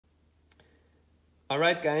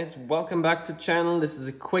Alright guys, welcome back to the channel. This is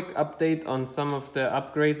a quick update on some of the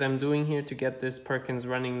upgrades I'm doing here to get this Perkins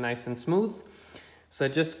running nice and smooth. So I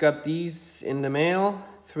just got these in the mail,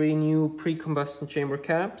 3 new pre-combustion chamber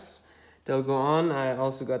caps. They'll go on. I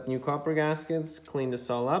also got new copper gaskets, clean this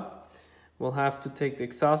all up. We'll have to take the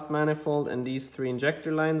exhaust manifold and these 3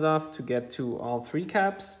 injector lines off to get to all 3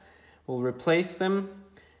 caps. We'll replace them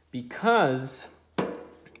because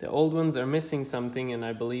the old ones are missing something, and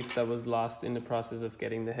I believe that was lost in the process of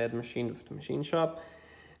getting the head machined with the machine shop.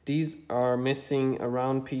 These are missing a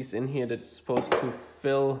round piece in here that's supposed to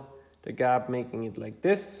fill the gap, making it like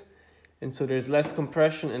this. And so there's less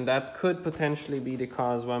compression, and that could potentially be the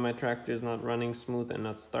cause why my tractor is not running smooth and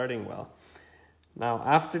not starting well. Now,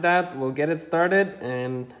 after that, we'll get it started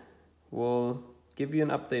and we'll give you an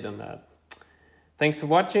update on that. Thanks for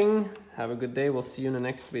watching. Have a good day. We'll see you in the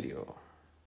next video.